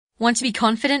Want to be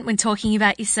confident when talking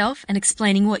about yourself and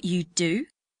explaining what you do?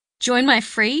 Join my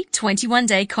free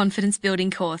 21-day confidence building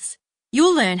course.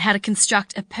 You'll learn how to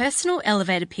construct a personal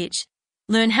elevator pitch,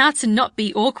 learn how to not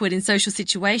be awkward in social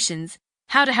situations,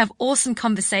 how to have awesome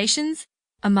conversations,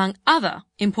 among other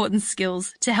important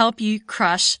skills to help you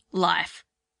crush life.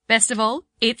 Best of all,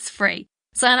 it's free.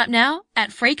 Sign up now at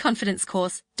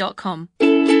freeconfidencecourse.com.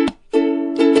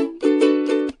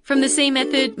 From the C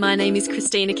Method, my name is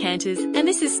Christina Canters, and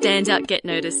this is Stand Out, Get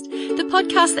Noticed, the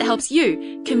podcast that helps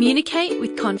you communicate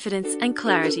with confidence and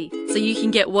clarity so you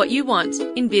can get what you want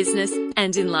in business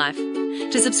and in life.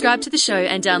 To subscribe to the show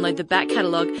and download the back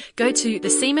catalogue, go to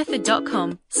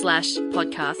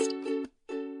thecmethod.com/podcast.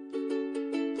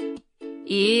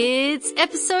 It's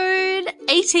episode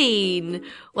 18.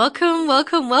 Welcome,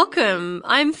 welcome, welcome.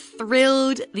 I'm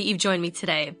thrilled that you've joined me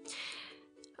today.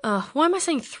 Why am I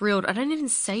saying thrilled? I don't even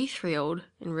say thrilled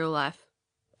in real life.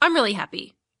 I'm really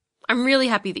happy. I'm really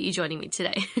happy that you're joining me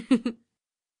today.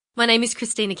 My name is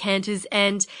Christina Canters,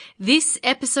 and this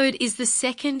episode is the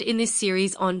second in this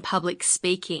series on public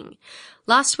speaking.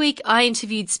 Last week, I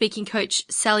interviewed speaking coach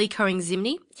Sally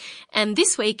Cohen-Zimney, and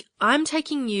this week, I'm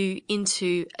taking you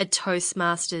into a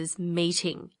Toastmasters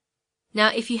meeting. Now,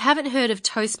 if you haven't heard of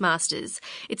Toastmasters,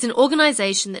 it's an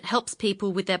organisation that helps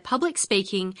people with their public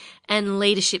speaking and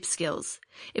leadership skills.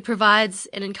 It provides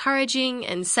an encouraging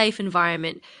and safe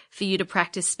environment for you to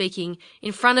practice speaking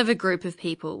in front of a group of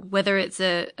people, whether it's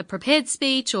a prepared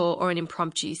speech or an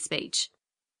impromptu speech.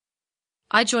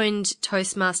 I joined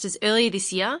Toastmasters earlier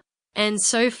this year, and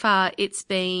so far it's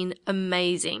been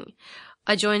amazing.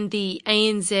 I joined the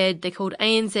ANZ, they're called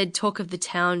ANZ Talk of the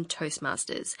Town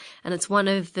Toastmasters, and it's one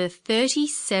of the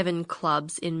 37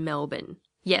 clubs in Melbourne.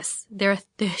 Yes, there are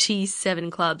 37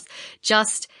 clubs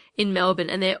just in Melbourne,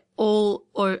 and they're all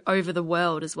over the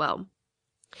world as well.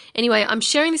 Anyway, I'm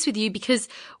sharing this with you because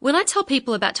when I tell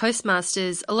people about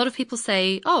Toastmasters, a lot of people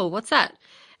say, "Oh, what's that?"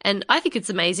 And I think it's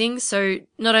amazing, so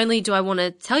not only do I want to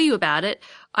tell you about it,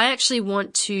 I actually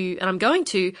want to, and I'm going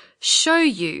to, show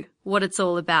you what it's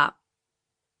all about.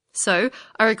 So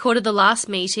I recorded the last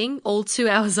meeting, all 2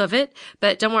 hours of it,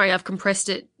 but don't worry, I've compressed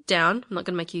it down. I'm not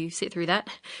going to make you sit through that,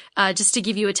 just to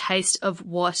give you a taste of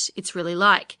what it's really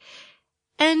like.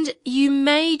 And you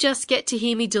may just get to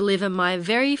hear me deliver my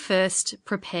very first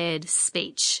prepared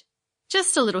speech.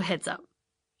 Just a little heads up.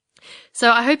 So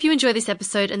I hope you enjoy this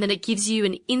episode and that it gives you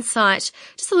an insight,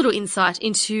 just a little insight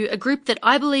into a group that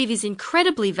I believe is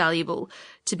incredibly valuable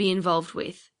to be involved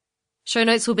with. Show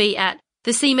notes will be at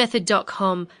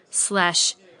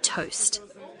thecmethod.com/toast.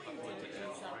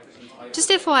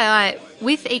 Just FYI,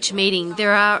 with each meeting,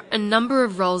 there are a number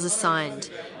of roles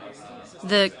assigned.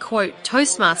 The, quote,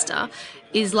 Toastmaster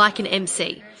is like an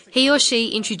MC. He or she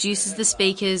introduces the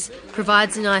speakers,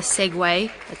 provides a nice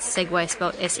segue, that's segue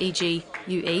spelled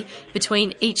S-E-G-U-E,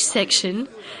 between each section,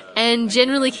 and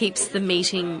generally keeps the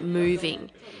meeting moving.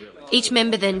 Each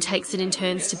member then takes it in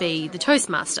turns to be the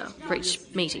Toastmaster for each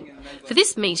meeting. For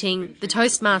this meeting, the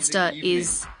Toastmaster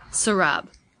is Sarab.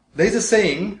 There is a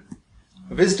saying,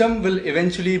 wisdom will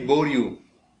eventually bore you.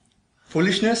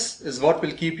 Foolishness is what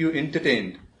will keep you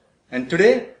entertained. And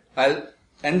today, I'll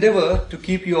endeavor to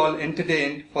keep you all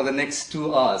entertained for the next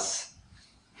 2 hours.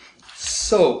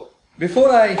 So,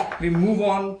 before we move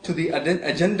on to the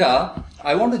agenda,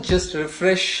 I want to just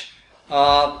refresh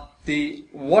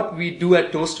what we do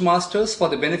at Toastmasters for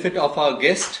the benefit of our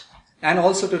guest and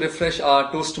also to refresh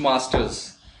our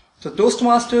Toastmasters. So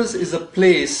Toastmasters is a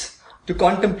place to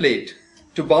contemplate,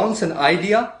 to bounce an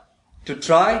idea, to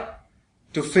try,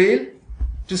 to fail,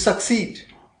 to succeed,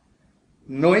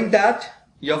 knowing that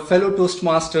your fellow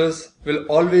Toastmasters will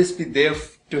always be there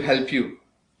to help you,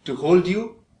 to hold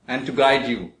you and to guide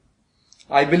you.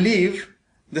 I believe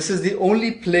this is the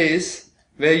only place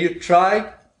where you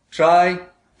try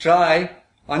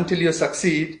until you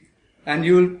succeed, and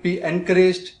you will be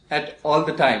encouraged at all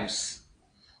the times.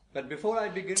 But before I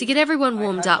begin, to get everyone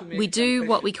warmed up, we do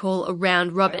what we call a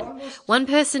round robin. One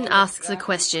person asks a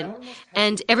question,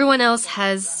 and everyone else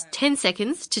has 10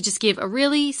 seconds to just give a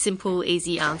really simple,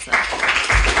 easy answer.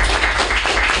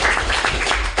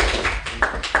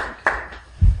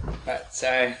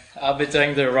 So I'll be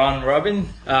doing the round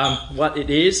robin, what it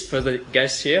is for the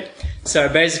guests here. So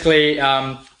basically,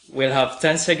 we'll have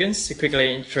 10 seconds to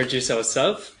quickly introduce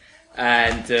ourselves,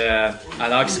 and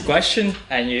I'll ask a question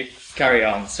and you carry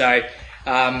on. So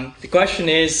the question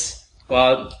is,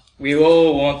 well, we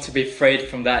all want to be freed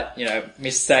from that,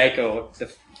 mistake or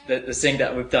the thing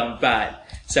that we've done bad.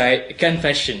 So a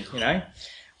confession,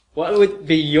 what would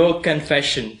be your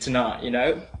confession tonight,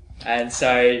 And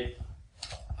so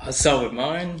I'll start with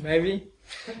mine, maybe.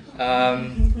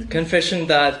 The confession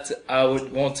that I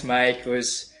would want to make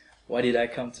was, why did I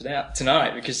come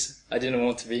tonight? Because I didn't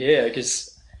want to be here,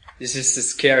 because this is the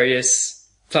scariest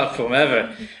platform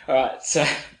ever. Alright, so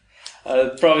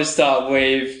I'll probably start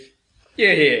with,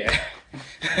 you're here.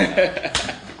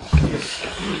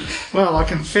 Well, I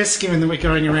confess, given that we're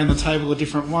going around the table a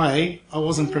different way, I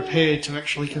wasn't prepared to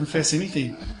actually confess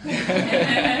anything.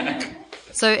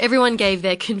 So everyone gave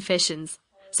their confessions.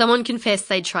 Someone confessed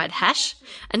they'd tried hash.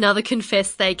 Another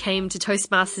confessed they came to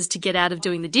Toastmasters to get out of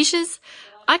doing the dishes.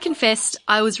 I confessed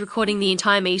I was recording the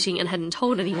entire meeting and hadn't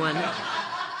told anyone.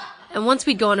 And once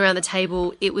we'd gone around the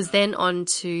table, it was then on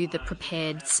to the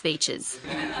prepared speeches.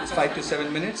 It's 5 to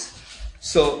 7 minutes.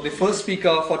 So the first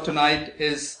speaker for tonight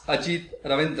is Ajit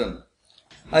Ravindran.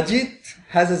 Ajit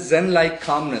has a Zen-like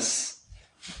calmness,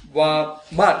 but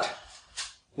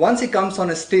once he comes on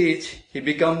a stage, he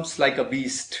becomes like a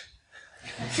beast.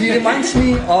 He reminds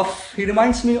me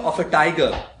of a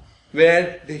tiger,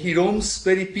 where he roams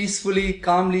very peacefully,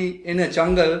 calmly in a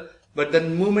jungle, but the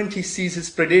moment he sees his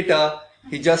predator,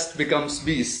 he just becomes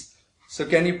beast. So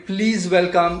can you please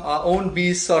welcome our own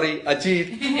beast,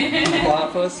 Ajit, for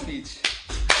our first speech.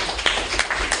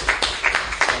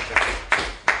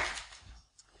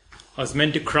 I was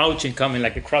meant to crouch and come in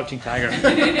like a crouching tiger.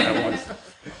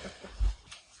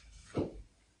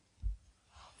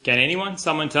 Can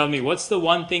someone tell me, what's the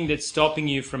one thing that's stopping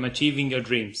you from achieving your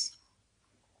dreams?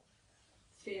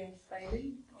 Fear of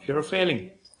failing. Fear of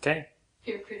failing. Okay.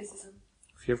 Fear of criticism.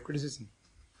 Fear of criticism.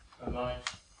 Online.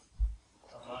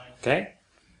 Okay.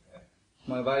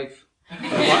 My wife.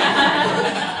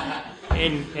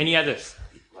 Any others?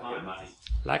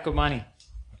 Lack of money.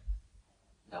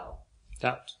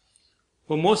 Doubt.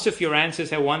 Well, most of your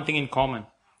answers have one thing in common.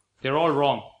 They're all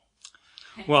wrong.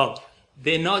 Well,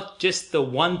 they're not just the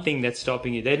one thing that's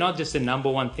stopping you. They're not just the number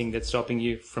one thing that's stopping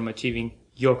you from achieving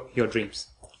your dreams.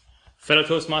 Fellow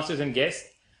Toastmasters and guests,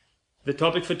 the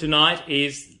topic for tonight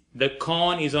is the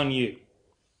con is on you.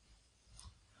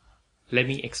 Let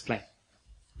me explain.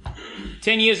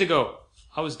 10 years ago,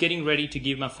 I was getting ready to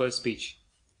give my first speech.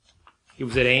 It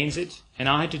was at ANZ, and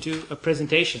I had to do a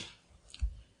presentation.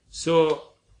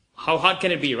 So, how hard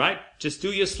can it be, right? Just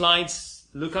do your slides,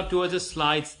 look up towards the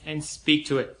slides, and speak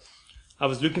to it. I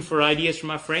was looking for ideas from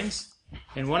my friends,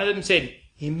 and one of them said,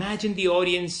 imagine the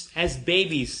audience as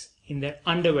babies in their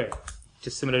underwear.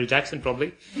 Just similar to Jackson,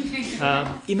 probably.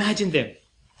 Imagine them.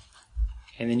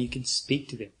 And then you can speak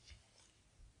to them.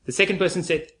 The second person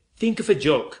said, think of a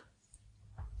joke.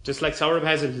 Just like Saurabh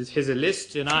has a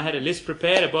list, and I had a list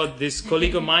prepared about this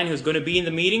colleague of mine who's going to be in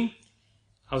the meeting.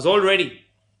 I was all ready.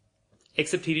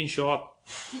 Except he didn't show up.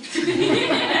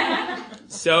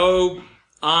 So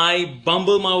I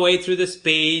bumbled my way through the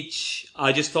speech.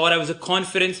 I just thought I was a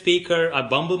confident speaker. I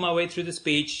bumbled my way through the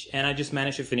speech and I just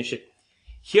managed to finish it.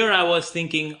 Here I was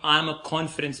thinking I'm a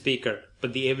confident speaker,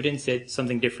 but the evidence said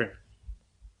something different.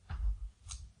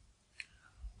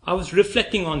 I was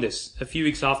reflecting on this a few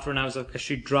weeks after, and I was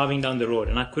actually driving down the road,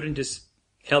 and I couldn't just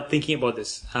help thinking about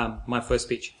this, my first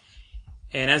speech.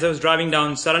 And as I was driving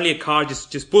down, suddenly a car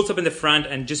just pulls up in the front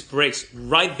and just brakes.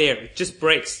 Right there. It just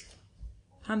brakes.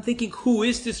 I'm thinking, who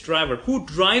is this driver? Who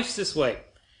drives this way?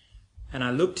 And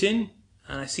I looked in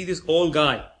and I see this old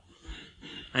guy.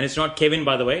 And it's not Kevin,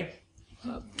 by the way.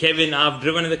 Kevin, I've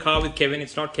driven in the car with Kevin.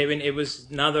 It's not Kevin. It was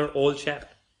another old chap.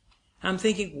 I'm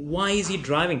thinking, why is he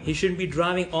driving? He shouldn't be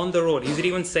driving on the road. Is it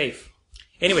even safe?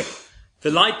 Anyway, the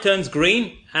light turns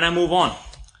green and I move on.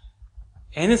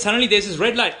 And then suddenly there's this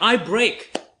red light. I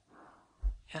brake.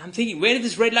 And I'm thinking, where did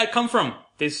this red light come from?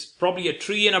 There's probably a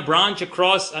tree and a branch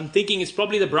across. I'm thinking it's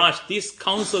probably the branch. This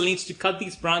council needs to cut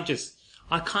these branches.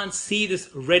 I can't see this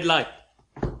red light.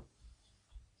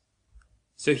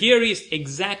 So here is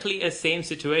exactly a same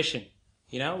situation,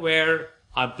 where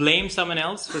I blame someone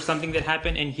else for something that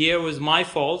happened, and here was my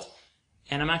fault,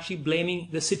 and I'm actually blaming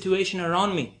the situation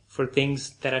around me for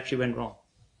things that actually went wrong.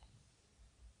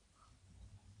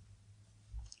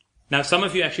 Now, some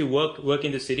of you actually work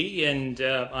in the city, and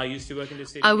I used to work in the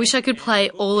city. I wish I could play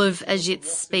all of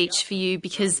Ajit's speech for you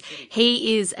because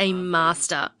he is a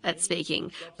master at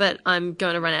speaking, but I'm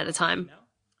going to run out of time.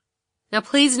 Now,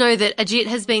 please know that Ajit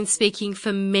has been speaking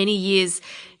for many years.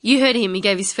 You heard him. He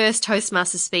gave his first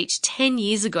Toastmasters speech 10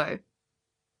 years ago.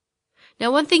 Now,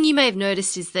 one thing you may have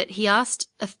noticed is that he asked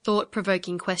a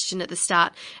thought-provoking question at the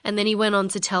start, and then he went on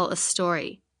to tell a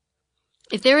story.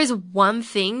 If there is one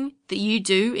thing that you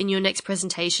do in your next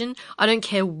presentation, I don't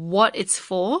care what it's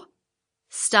for,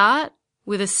 start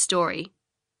with a story.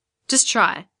 Just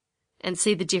try and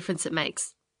see the difference it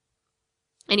makes.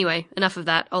 Anyway, enough of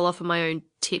that. I'll offer my own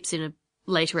tips in a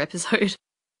later episode.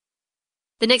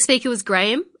 The next speaker was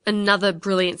Graham, another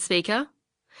brilliant speaker.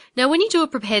 Now, when you do a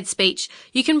prepared speech,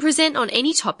 you can present on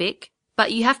any topic,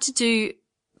 but you have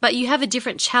a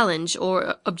different challenge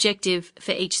or objective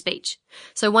for each speech.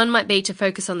 So one might be to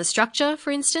focus on the structure,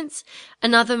 for instance.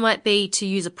 Another might be to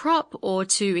use a prop or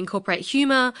to incorporate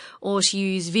humour or to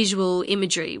use visual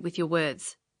imagery with your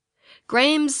words.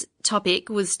 Graham's topic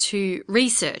was to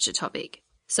research a topic.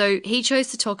 So he chose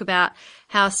to talk about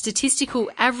how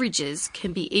statistical averages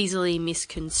can be easily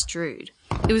misconstrued.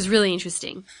 It was really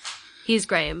interesting. Here's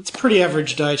Graham. It's a pretty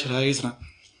average day today, isn't it?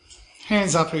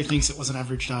 Hands up who thinks it was an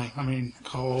average day. I mean,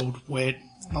 cold, wet,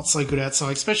 not so good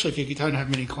outside, especially if you don't have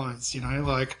many clothes,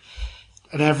 like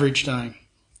an average day.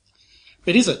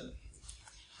 But is it?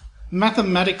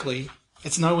 Mathematically,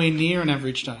 it's nowhere near an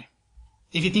average day.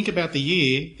 If you think about the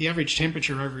year, the average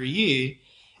temperature over a year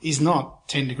is not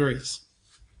 10 degrees.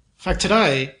 In fact,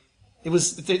 today,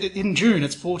 in June,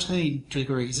 it's 14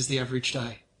 degrees is the average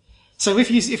day. So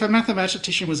if a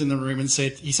mathematician was in the room and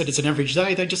said it's an average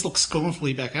day, they'd just look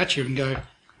scornfully back at you and go,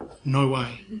 no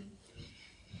way.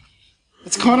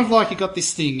 It's kind of like you got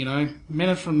this thing, men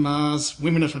are from Mars,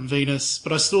 women are from Venus,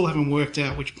 but I still haven't worked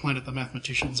out which planet the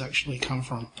mathematicians actually come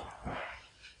from.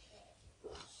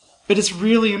 But it's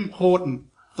really important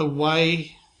the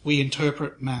way we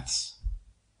interpret maths.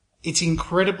 It's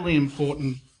incredibly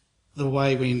important the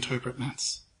way we interpret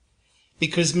maths.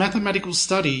 Because mathematical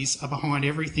studies are behind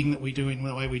everything that we do in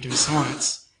the way we do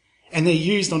science, and they're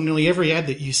used on nearly every ad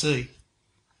that you see.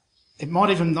 It might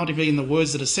even not be in the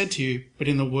words that are said to you, but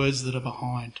in the words that are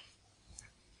behind.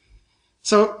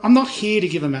 So I'm not here to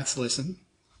give a maths lesson.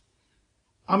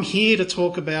 I'm here to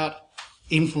talk about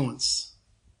influence.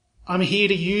 I'm here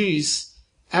to use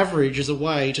average as a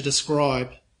way to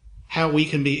describe how we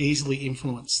can be easily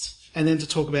influenced, and then to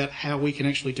talk about how we can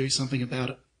actually do something about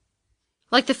it.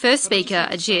 Like the first speaker,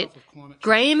 Ajit,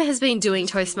 Graham has been doing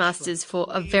Toastmasters for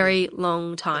a very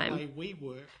long time.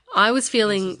 I was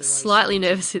feeling slightly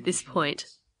nervous at this point.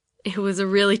 It was a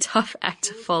really tough act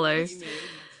to follow.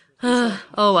 Oh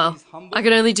well, I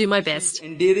can only do my best.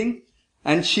 Endearing,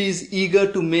 and she's eager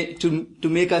to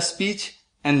make a speech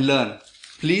and learn.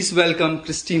 Please welcome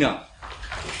Christina.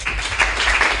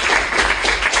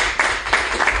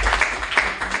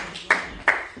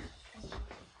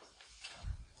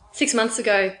 Six months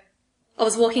ago, I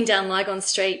was walking down Lygon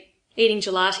Street, eating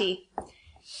gelati,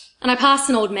 and I passed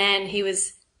an old man who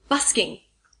was busking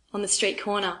on the street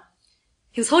corner.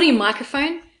 He was holding a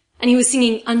microphone and he was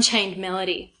singing Unchained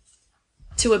Melody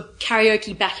to a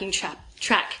karaoke backing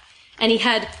track. And he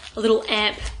had a little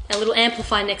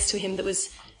amplifier next to him that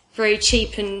was very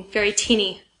cheap and very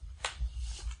tinny.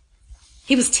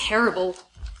 He was terrible.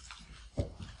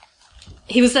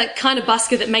 He was that kind of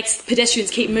busker that makes pedestrians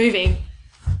keep moving.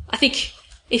 I think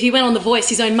if he went on The Voice,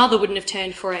 his own mother wouldn't have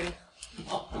turned for him.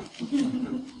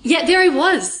 Yet there he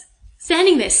was,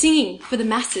 standing there singing for the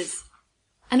masses.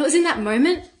 And it was in that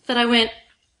moment that I went,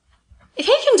 if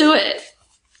he can do it,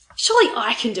 surely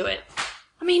I can do it.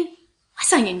 I mean, I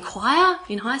sang in choir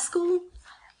in high school.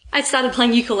 I started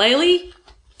playing ukulele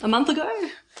a month ago.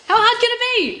 How hard can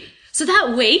it be? So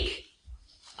that week,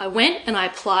 I went and I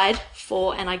applied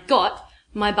for and I got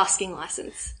my busking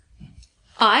license.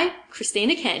 I,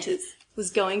 Christina Canters,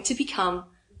 was going to become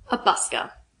a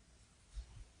busker.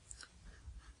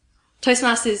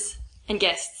 Toastmasters and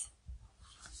guests,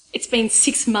 it's been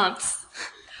 6 months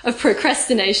of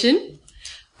procrastination,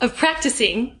 of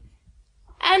practicing,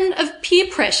 and of peer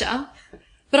pressure,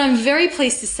 but I'm very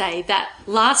pleased to say that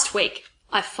last week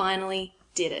I finally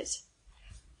did it.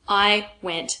 I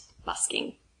went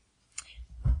busking.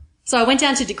 So I went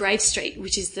down to DeGrave Street,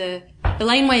 which is the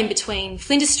laneway in between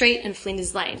Flinders Street and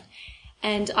Flinders Lane.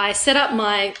 And I set up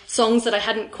my songs that I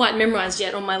hadn't quite memorised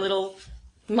yet on my little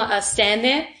stand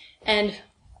there and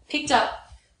picked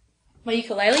up my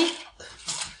ukulele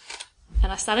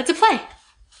and I started to play.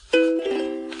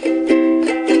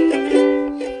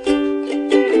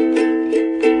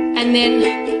 And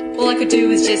then all I could do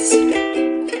was just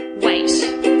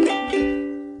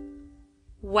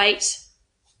wait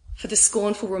for the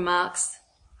scornful remarks,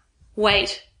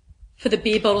 wait for the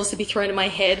beer bottles to be thrown at my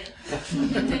head,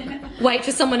 wait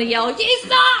for someone to yell, "You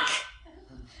suck!"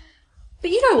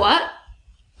 But you know what?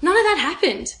 None of that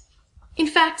happened. In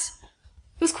fact,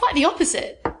 it was quite the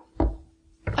opposite.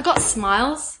 I got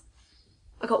smiles,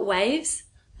 I got waves,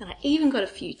 and I even got a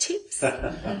few tips.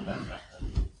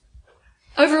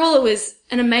 Overall, it was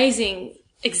an amazing,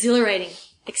 exhilarating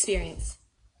experience.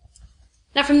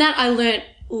 Now, from that, I learnt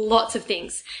lots of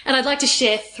things, and I'd like to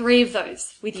share 3 of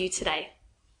those with you today.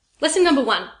 Lesson number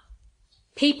 1,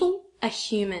 people are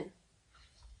human.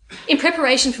 In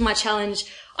preparation for my challenge,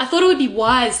 I thought it would be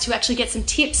wise to actually get some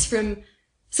tips from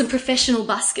some professional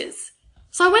buskers.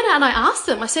 So I went out and I asked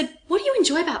them, I said, what do you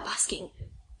enjoy about busking?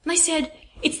 And they said,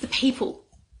 it's the people.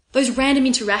 Those random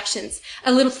interactions.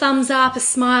 A little thumbs up, a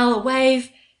smile, a wave,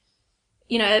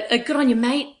 you know, a good on your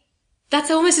mate.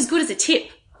 That's almost as good as a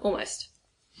tip, almost.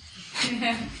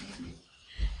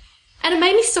 And it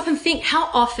made me stop and think, how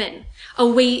often are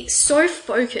we so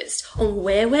focused on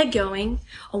where we're going,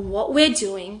 on what we're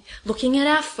doing, looking at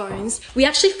our phones, we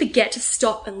actually forget to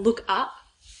stop and look up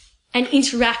and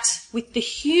interact with the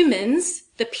humans,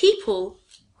 the people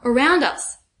around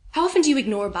us. How often do you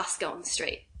ignore a busker on the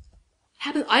street?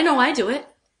 I know I do it.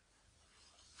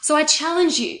 So I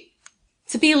challenge you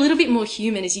to be a little bit more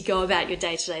human as you go about your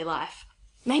day-to-day life.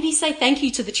 Maybe say thank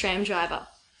you to the tram driver.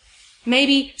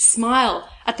 Maybe smile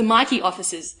at the Mikey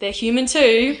officers. They're human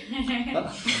too.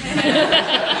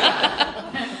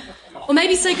 Or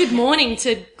maybe say good morning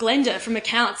to Glenda from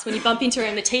accounts when you bump into her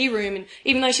in the tea room, and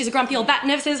even though she's a grumpy old bat,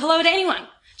 never says hello to anyone.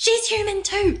 She's human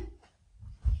too.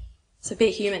 So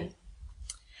be human.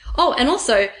 Oh, and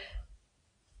also,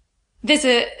 there's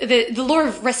the law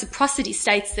of reciprocity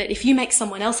states that if you make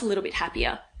someone else a little bit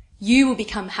happier, you will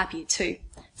become happier too.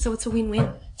 So it's a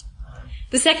win-win.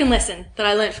 The second lesson that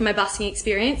I learned from my busking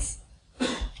experience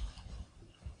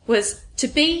was to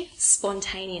be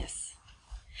spontaneous.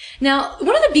 Now,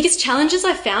 one of the biggest challenges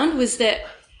I found was that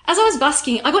as I was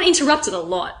busking, I got interrupted a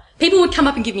lot. People would come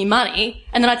up and give me money,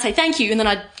 and then I'd say thank you, and then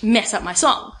I'd mess up my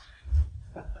song.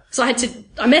 So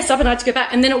I messed up and I had to go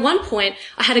back. And then at one point,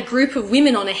 I had a group of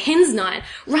women on a hen's night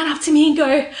run up to me and go, oh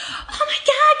my God,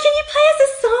 can you play us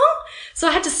a song? So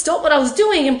I had to stop what I was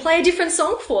doing and play a different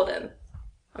song for them.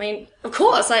 I mean, of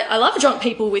course, I love drunk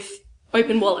people with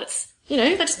open wallets. You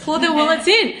know, they just pour their wallets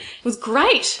in. It was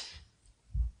great.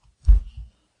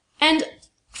 And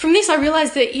from this, I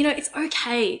realized that, you know, it's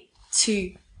okay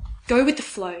to go with the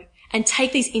flow and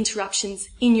take these interruptions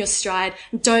in your stride.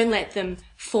 Don't let them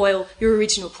foil your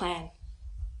original plan.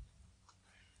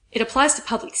 It applies to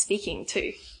public speaking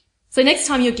too. So next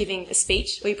time you're giving a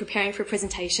speech or you're preparing for a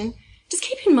presentation, just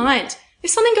keep in mind, if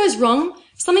something goes wrong,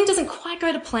 if something doesn't quite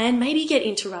go to plan, maybe you get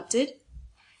interrupted.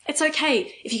 It's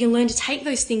okay if you can learn to take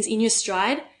those things in your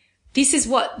stride. This is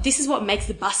what makes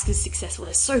the buskers successful.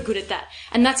 They're so good at that.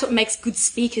 And that's what makes good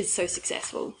speakers so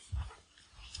successful.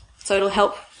 So it'll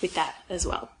help with that as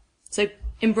well. So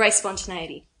embrace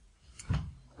spontaneity.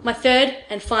 My third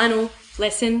and final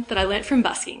lesson that I learnt from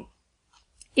busking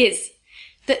is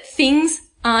that things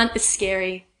aren't as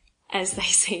scary as they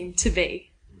seem to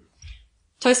be.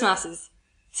 Toastmasters,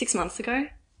 6 months ago,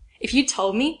 if you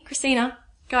told me, Christina,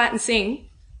 go out and sing,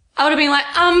 I would have been like,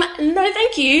 no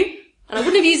thank you. And I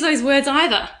wouldn't have used those words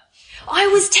either. I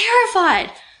was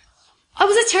terrified. I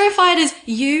was as terrified as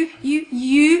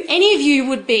any of you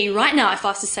would be right now if I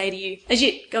was to say to you,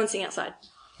 Ajit, go and sing outside.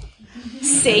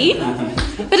 See?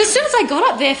 But as soon as I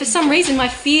got up there, for some reason, my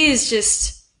fears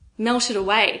just melted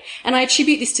away. And I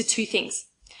attribute this to two things.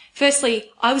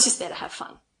 Firstly, I was just there to have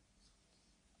fun.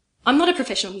 I'm not a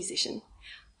professional musician.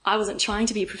 I wasn't trying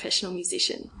to be a professional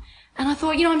musician. And I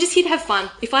thought, you know, I'm just here to have fun.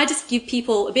 If I just give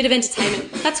people a bit of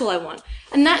entertainment, that's all I want.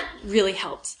 And that really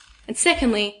helped. And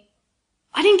secondly,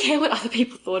 I didn't care what other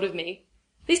people thought of me.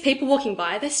 These people walking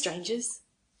by, they're strangers.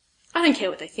 I don't care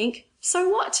what they think. So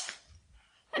what?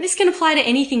 And this can apply to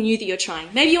anything new that you're trying.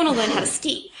 Maybe you want to learn how to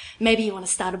ski. Maybe you want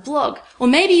to start a blog. Or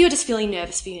maybe you're just feeling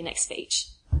nervous for your next speech.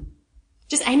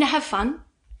 Just aim to have fun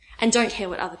and don't care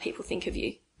what other people think of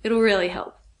you. It'll really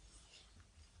help.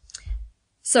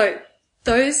 So,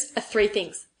 those are 3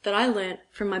 things that I learned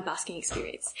from my busking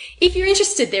experience. If you're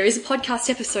interested, there is a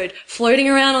podcast episode floating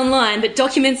around online that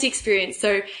documents the experience.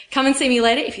 So come and see me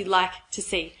later if you'd like to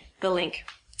see the link.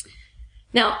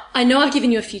 Now, I know I've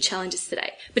given you a few challenges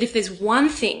today, but if there's one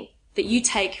thing that you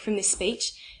take from this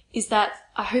speech is that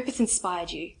I hope it's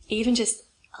inspired you, even just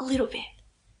a little bit,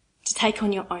 to take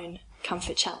on your own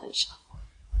comfort challenge.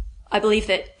 I believe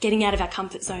that getting out of our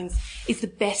comfort zones is the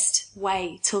best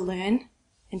way to learn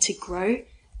and to grow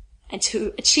and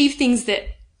to achieve things that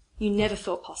you never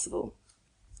thought possible.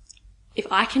 If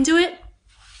I can do it,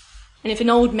 and if an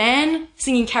old man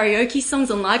singing karaoke songs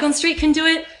on Lygon Street can do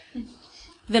it,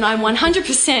 then I'm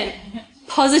 100%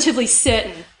 positively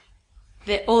certain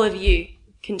that all of you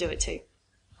can do it too.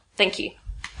 Thank you.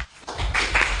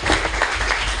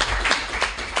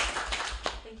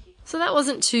 So that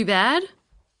wasn't too bad.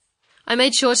 I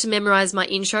made sure to memorize my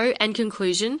intro and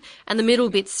conclusion, and the middle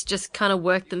bits just kind of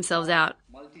worked themselves out.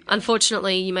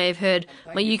 Unfortunately, you may have heard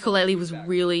my ukulele was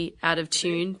really out of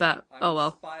tune, but oh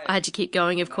well, I had to keep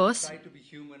going, of course.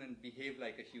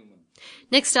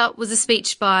 Next up was a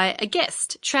speech by a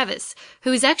guest, Travis,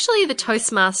 who is actually the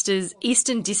Toastmasters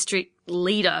Eastern District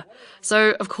leader.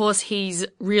 So, of course, he's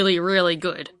really, really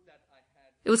good.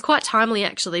 It was quite timely,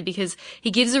 actually, because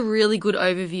he gives a really good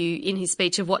overview in his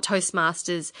speech of what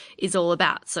Toastmasters is all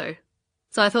about. So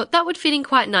I thought that would fit in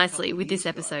quite nicely with this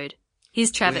episode.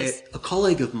 Here's Travis. A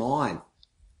colleague of mine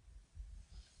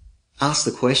asked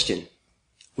the question,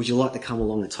 would you like to come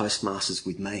along to Toastmasters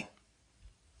with me?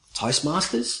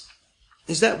 Toastmasters?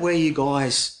 Is that where you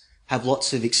guys have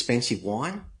lots of expensive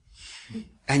wine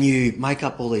and you make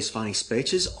up all these funny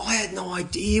speeches? I had no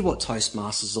idea what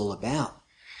Toastmasters is all about.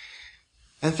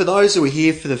 And for those who are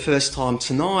here for the first time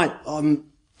tonight, I've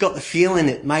got the feeling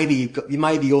that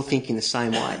maybe you're thinking the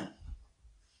same way.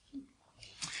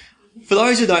 For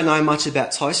those who don't know much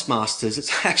about Toastmasters,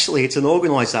 it's an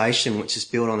organisation which is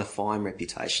built on a fine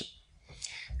reputation.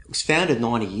 It was founded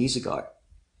 90 years ago.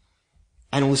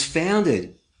 And it was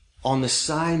founded on the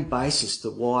same basis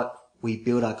that what we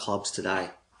build our clubs today.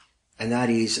 And that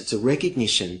is, it's a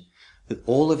recognition that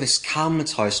all of us come to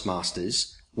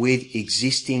Toastmasters with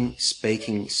existing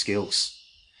speaking skills.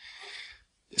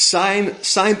 Same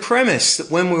premise that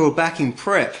when we were back in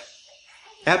prep,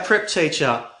 our prep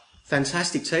teacher,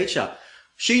 fantastic teacher,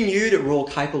 she knew that we're all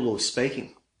capable of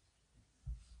speaking.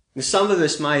 Now, some of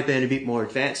us may have been a bit more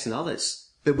advanced than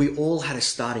others, but we all had a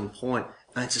starting point.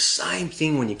 And it's the same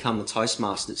thing when you come to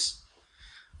Toastmasters.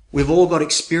 We've all got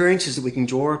experiences that we can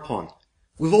draw upon.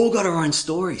 We've all got our own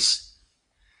stories.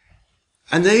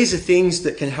 And these are things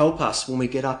that can help us when we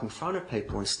get up in front of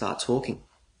people and start talking.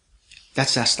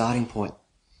 That's our starting point.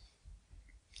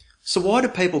 So why do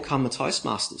people come to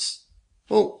Toastmasters?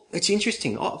 Well, it's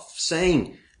interesting. I've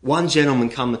seen one gentleman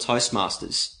come to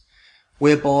Toastmasters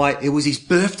whereby it was his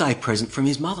birthday present from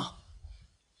his mother.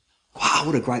 Wow,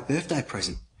 what a great birthday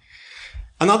present.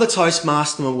 Another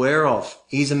Toastmaster I'm aware of,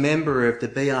 he's a member of the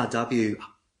BRW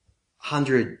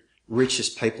 100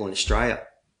 richest people in Australia.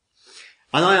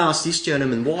 And I asked this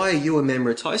gentleman, why are you a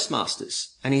member of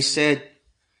Toastmasters? And he said,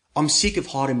 I'm sick of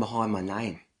hiding behind my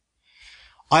name.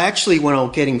 I actually, when I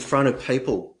get in front of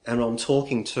people and I'm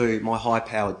talking to my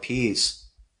high-powered peers,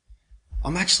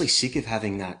 I'm actually sick of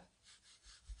having that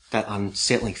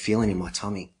unsettling feeling in my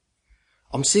tummy.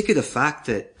 I'm sick of the fact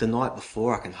that the night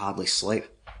before I can hardly sleep.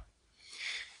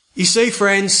 You see,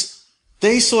 friends,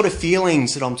 these sort of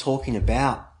feelings that I'm talking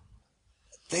about,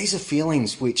 these are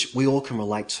feelings which we all can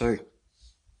relate to.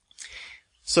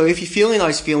 So if you're feeling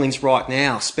those feelings right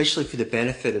now, especially for the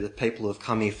benefit of the people who have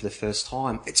come here for the first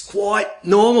time, it's quite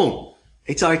normal.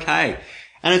 It's okay.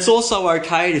 And it's also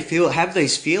okay to have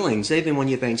these feelings even when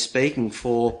you've been speaking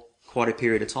for quite a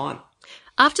period of time.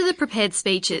 After the prepared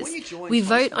speeches, we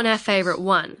vote on our favourite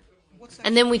one,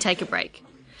 and then we take a break.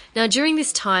 Now, during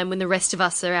this time when the rest of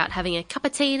us are out having a cup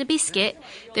of tea and a biscuit,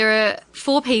 there are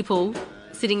 4 people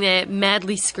sitting there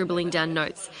madly scribbling down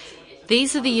notes.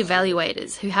 These are the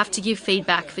evaluators who have to give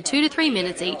feedback for 2 to 3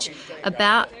 minutes each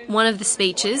about one of the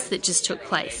speeches that just took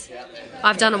place.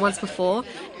 I've done it once before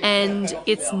and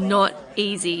it's not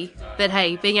easy, but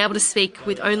hey, being able to speak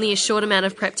with only a short amount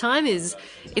of prep time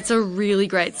it's a really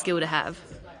great skill to have.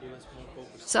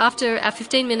 So after our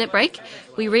 15-minute break,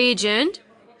 we re-adjourned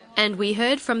and we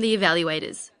heard from the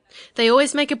evaluators. They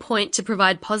always make a point to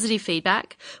provide positive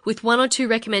feedback with 1 or 2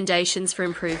 recommendations for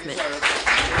improvement.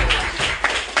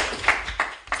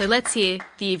 So let's hear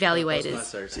the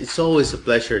evaluators. It's always a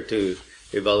pleasure to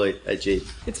evaluate Ajit.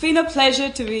 It's been a pleasure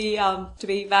to be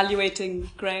evaluating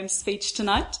Graham's speech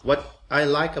tonight. What I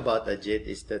like about Ajit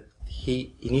is that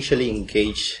he initially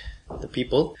engaged the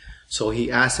people, so he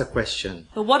asked a question.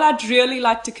 But what I'd really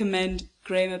like to commend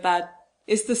Graham about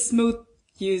is the smooth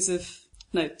use of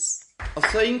notes. I've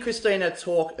seen Christina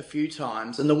talk a few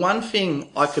times, and the one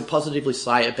thing I could positively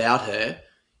say about her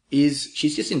is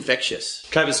she's just infectious.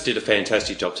 Travis did a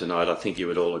fantastic job tonight. I think you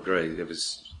would all agree. There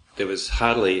was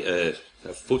hardly a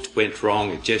foot went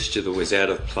wrong, a gesture that was out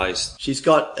of place. She's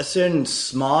got a certain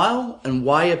smile and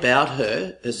way about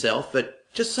herself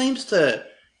that just seems to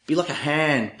be like a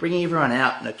hand, bringing everyone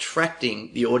out and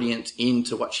attracting the audience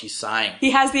into what she's saying. He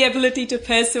has the ability to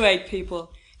persuade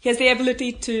people. He has the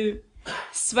ability to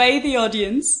sway the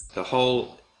audience. The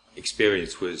whole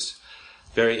experience was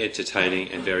very entertaining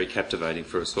and very captivating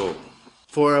for us all.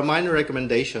 For a minor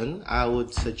recommendation, I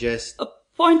would suggest A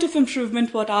point of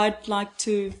improvement, what I'd like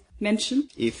to mention.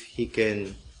 if he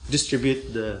can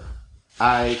distribute the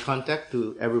eye contact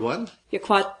to everyone. You're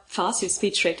quite fast, your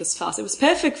speech rate is fast. It was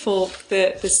perfect for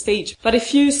the speech. But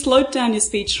if you slowed down your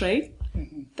speech rate,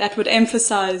 that would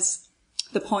emphasize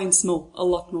the points more, a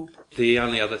lot more. The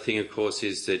only other thing, of course,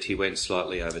 is that he went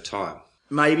slightly over time.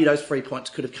 Maybe those 3 points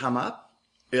could have come up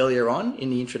earlier on in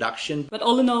the introduction. But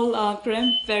all in all,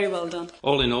 Graham, very well done.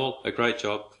 All in all, a great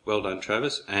job. Well done,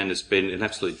 Travis. And it's been an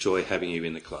absolute joy having you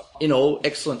in the club. In all,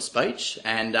 excellent speech,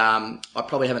 and I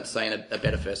probably haven't seen a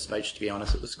better first speech, to be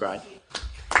honest. It was great.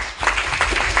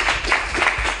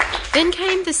 Then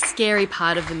came the scary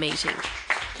part of the meeting,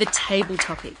 the table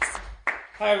topics.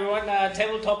 Hi everyone,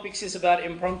 Table Topics is about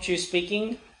impromptu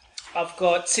speaking. I've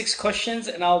got 6 questions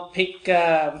and I'll pick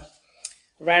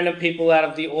random people out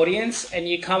of the audience, and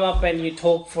you come up and you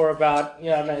talk for about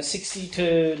 60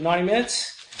 to 90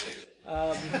 minutes.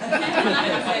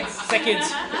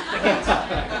 Seconds.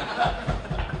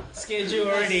 Scared you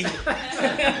already.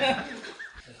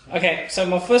 Okay, so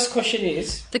my first question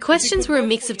is... The questions were a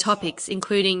mix of topics,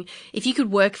 including, if you could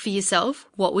work for yourself,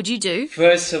 what would you do?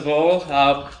 First of all,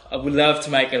 I would love to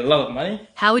make a lot of money.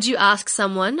 How would you ask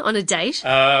someone on a date?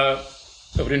 It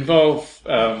would involve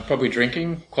probably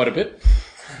drinking quite a bit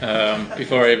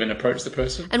before I even approach the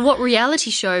person. And what reality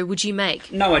show would you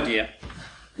make? No idea.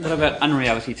 What about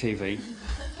unreality TV?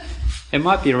 It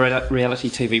might be a reality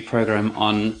TV program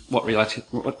on what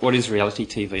is reality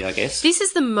TV, I guess. This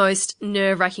is the most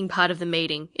nerve-wracking part of the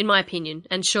meeting, in my opinion,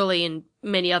 and surely in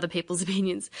many other people's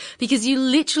opinions, because you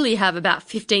literally have about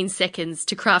 15 seconds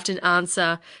to craft an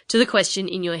answer to the question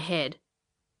in your head.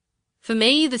 For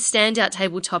me, the standout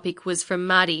table topic was from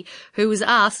Marty, who was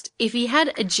asked if he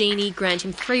had a genie grant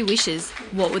him 3 wishes,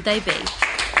 what would they be?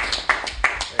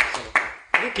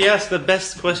 I think he asked the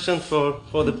best question for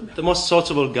the most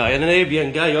sortable guy. An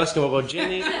Arabian guy, you ask him about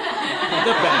genie,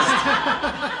 the best.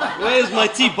 Where's my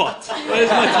teapot?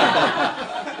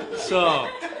 So,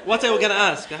 what are we going to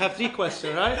ask? I have 3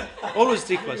 questions, right? Always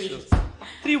 3 questions.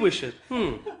 3 wishes.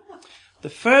 The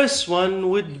first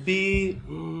one would be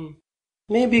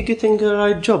maybe getting the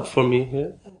right job for me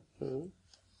here.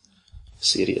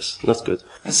 Serious, not good.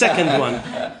 The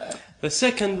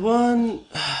second one,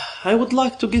 I would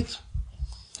like to get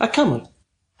a camel.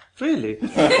 Really?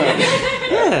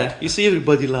 Yeah, you see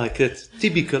everybody like it.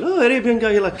 Typical. Oh, Arabian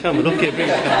guy, you like camel. Okay,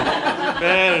 bring a camel.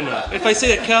 Fair enough. If I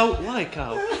say a cow, why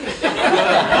cow?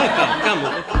 Why cow?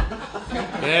 Camel. Okay.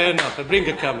 Fair enough, I bring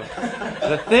a camel.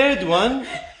 The third one,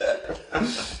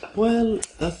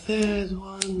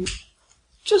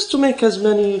 just to make as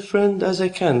many friends as I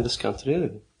can in this country.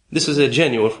 Really. This is a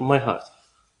genuine from my heart.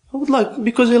 I would like,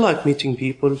 because I like meeting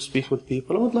people, speak with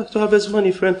people, I would like to have as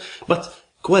many friends, but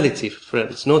quality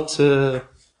friends, not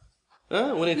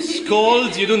when it's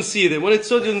cold you don't see them, when it's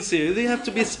hot you don't see them. They have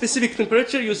to be a specific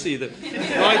temperature, you see them.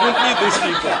 No, I don't need these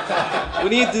people. We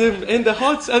need them in the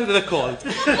hot and the cold.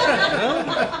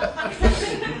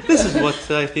 This is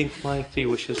what I think my 3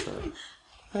 wishes are.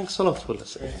 Thanks a lot for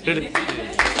listening. Really.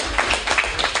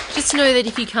 Just know that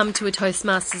if you come to a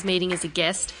Toastmasters meeting as a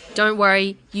guest, don't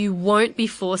worry, you won't be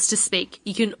forced to speak.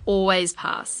 You can always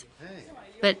pass.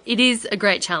 But it is a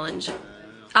great challenge.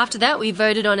 After that, we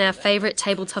voted on our favourite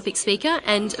table topic speaker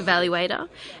and evaluator,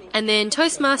 and then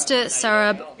Toastmaster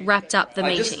Sarab wrapped up the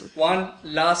meeting. Just one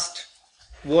last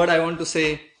word I want to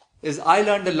say is I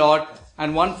learned a lot,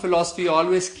 and one philosophy I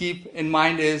always keep in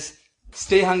mind is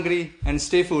stay hungry and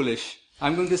stay foolish.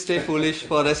 I'm going to stay foolish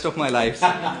for the rest of my life.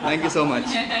 Thank you so much.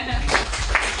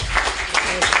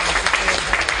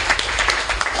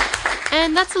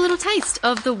 And that's a little taste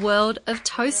of the world of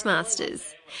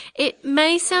Toastmasters. It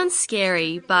may sound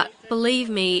scary, but believe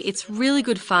me, it's really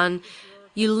good fun.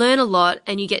 You learn a lot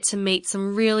and you get to meet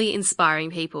some really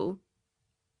inspiring people.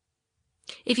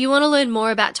 If you want to learn more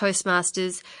about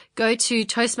Toastmasters, go to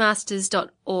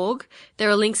toastmasters.org. There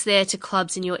are links there to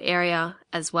clubs in your area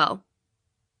as well.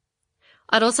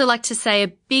 I'd also like to say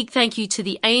a big thank you to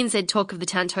the ANZ Talk of the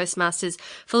Town Toastmasters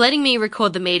for letting me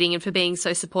record the meeting and for being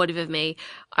so supportive of me.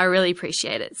 I really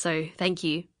appreciate it, so thank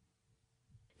you.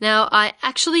 Now, I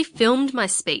actually filmed my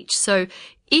speech, so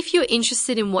if you're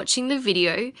interested in watching the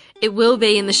video, it will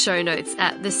be in the show notes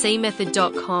at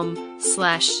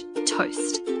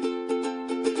thecmethod.com/toast.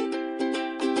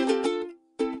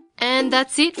 And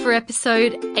that's it for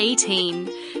episode 18.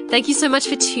 Thank you so much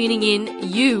for tuning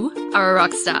in. You are a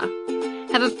rock star.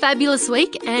 Have a fabulous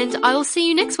week, and I will see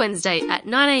you next Wednesday at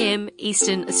 9 a.m.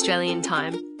 Eastern Australian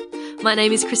Time. My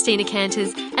name is Christina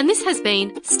Canters, and this has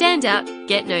been Stand Out,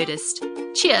 Get Noticed.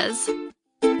 Cheers!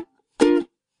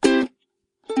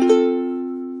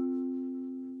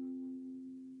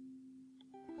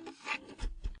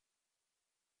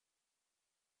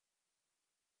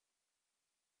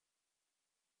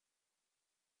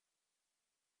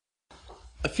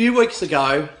 A few weeks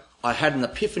ago, I had an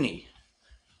epiphany.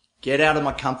 Get out of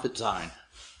my comfort zone.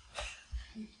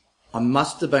 I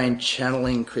must have been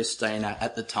channeling Christina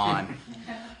at the time.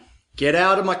 Get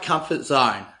out of my comfort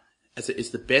zone, as it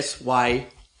is the best way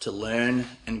to learn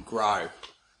and grow.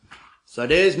 So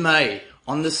there's me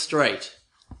on the street.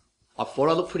 I thought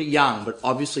I looked pretty young, but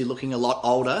obviously looking a lot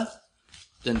older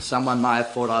than someone may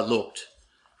have thought I looked.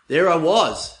 There I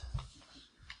was,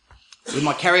 with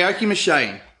my karaoke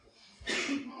machine.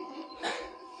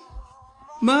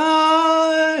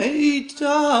 My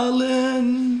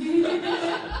darling,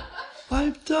 my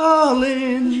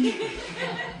darling,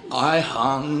 I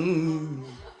hunger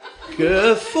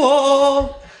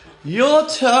for your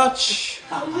touch.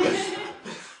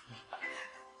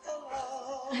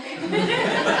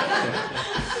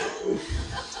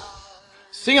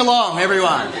 Sing along,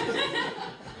 everyone.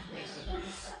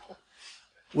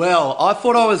 Well, I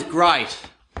thought I was great,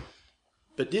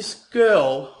 but this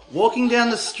girl walking down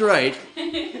the street,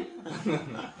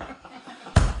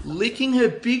 licking her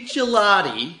big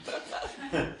gelati,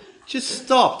 just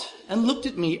stopped and looked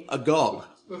at me agog,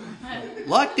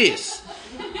 like this.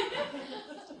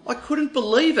 I couldn't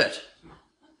believe it.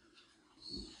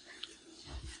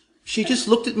 She just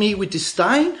looked at me with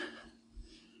disdain,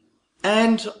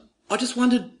 and I just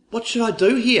wondered, what should I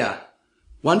do here?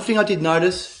 One thing I did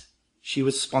notice, she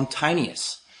was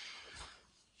spontaneous.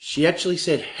 She actually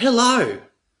said, "Hello,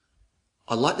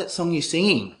 I like that song you're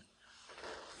singing."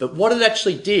 But what it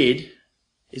actually did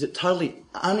is it totally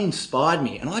uninspired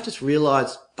me, and I just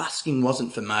realised busking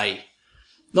wasn't for me.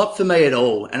 Not for me at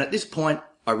all. And at this point,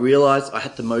 I realised I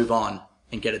had to move on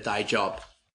and get a day job.